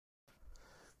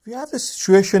We have a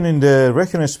situation in the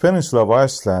Reykjanes Peninsula of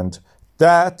Iceland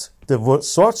that the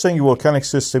Svartsengi volcanic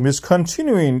system is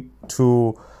continuing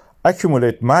to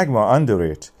accumulate magma under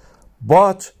it,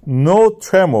 but no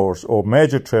tremors or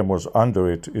major tremors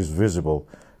under it is visible.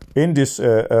 In this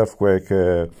earthquake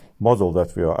model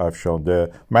that I've shown,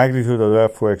 the magnitude of the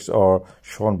earthquakes are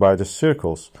shown by the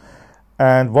circles.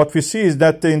 And what we see is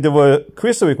that in the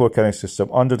Krýsuvík volcanic system,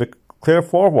 under the clear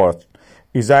forward,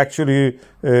 is actually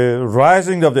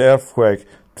rising of the earthquake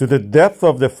to the depth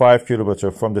of the 5 kilometer,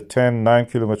 from the 9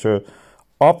 kilometer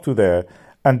up to there.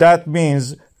 And that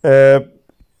means the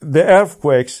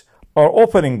earthquakes are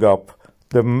opening up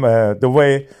the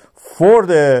way for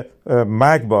the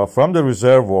magma from the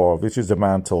reservoir, which is the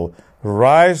mantle,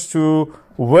 rise to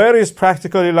where is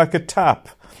practically like a tap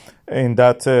in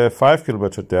that 5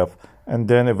 kilometer depth, and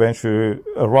then eventually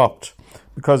erupt,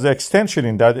 because the extension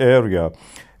in that area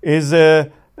is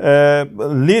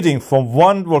leading from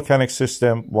one volcanic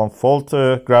system, one fault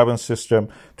graben system,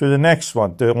 to the next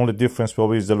one. The only difference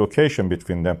probably is the location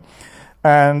between them,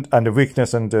 and the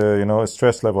weakness and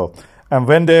stress level. And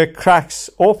when the cracks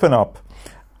open up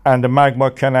and the magma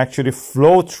can actually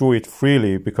flow through it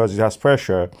freely because it has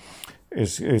pressure, and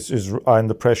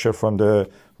the pressure from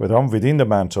within the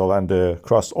mantle and the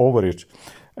crust over it,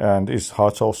 and is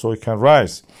hot also, it can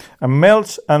rise and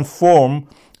melt and form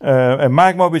a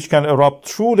magma which can erupt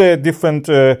through the different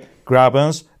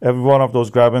grabens. Every one of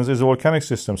those grabens is a volcanic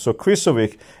system. So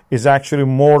Krýsuvík is actually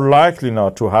more likely now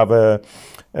to have a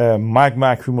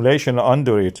magma accumulation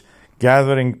under it,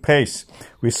 gathering pace.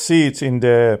 We see it in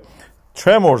the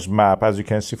tremors map, as you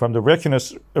can see, from the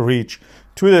Reykjanes Reach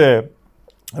to the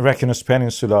Reykjanes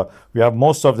Peninsula. We have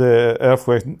most of the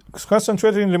earthquake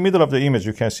concentrated in the middle of the image.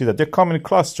 You can see that they come in a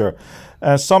cluster.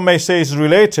 And some may say it's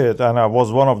related, and I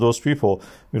was one of those people,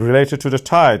 related to the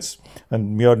tides.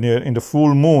 And we are in the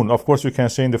full moon. Of course, we can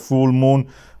say in the full moon,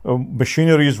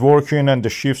 machinery is working and the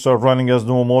shifts are running as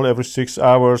normal every 6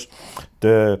 hours.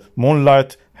 The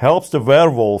moonlight helps the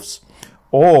werewolves,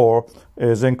 or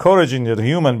is encouraging the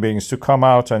human beings to come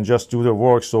out and just do the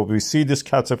work. So we see this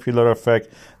caterpillar effect.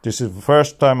 This is the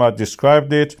first time I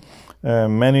described it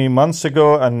many months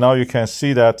ago, and now you can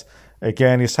see that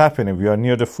again is happening. We are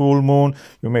near the full moon.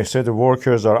 You may say the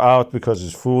workers are out because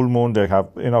it's full moon, they have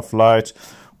enough light,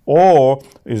 or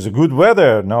is good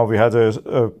weather. Now we had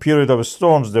a period of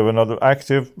storms. They were not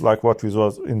active like what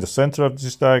was in the center of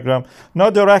this diagram. Now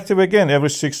they're active again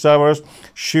every 6 hours,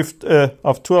 shift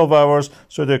of 12 hours.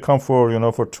 So they come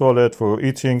for, for toilet, for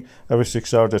eating every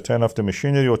 6 hours. They turn off the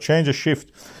machinery or change a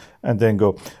shift and then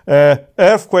go.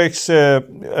 Earthquakes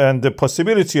and the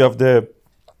possibility of the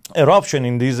eruption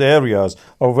in these areas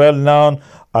are well known.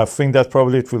 I think that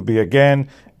probably it will be again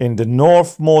in the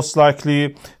north, most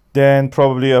likely, then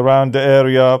probably around the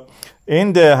area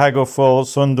in the Hagafell,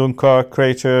 Sundunka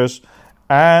craters,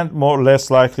 and more or less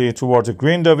likely toward the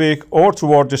Grindavik or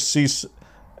toward the seas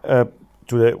to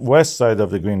the west side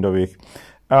of the Grindavik.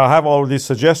 I have already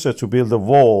suggested to build a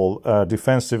wall,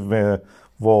 defensive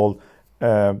wall,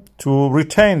 to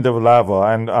retain the lava,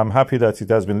 and I'm happy that it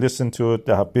has been listened to.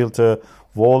 They have built a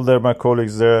wall there, my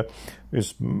colleagues there.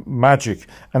 Is magic.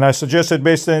 And I suggested,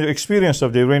 based on the experience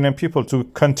of the Iranian people, to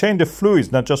contain the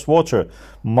fluids, not just water,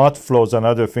 mud flows and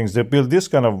other things. They build this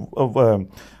kind of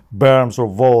berms or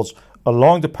walls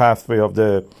along the pathway of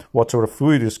the whatever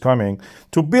fluid is coming,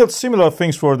 to build similar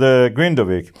things for the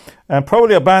Grindavik, and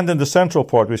probably abandon the central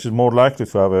part, which is more likely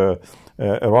to have a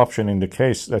eruption in the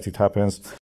case that it happens,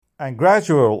 and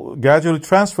gradually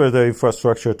transfer the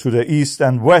infrastructure to the east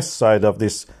and west side of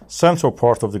this central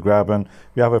part of the graben.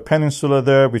 We have a peninsula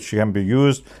there which can be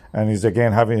used and is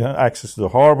again having access to the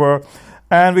harbor.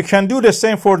 And we can do the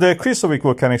same for the Krýsuvík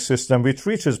volcanic system, which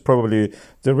reaches probably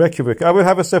the Reykjavik. I will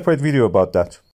have a separate video about that.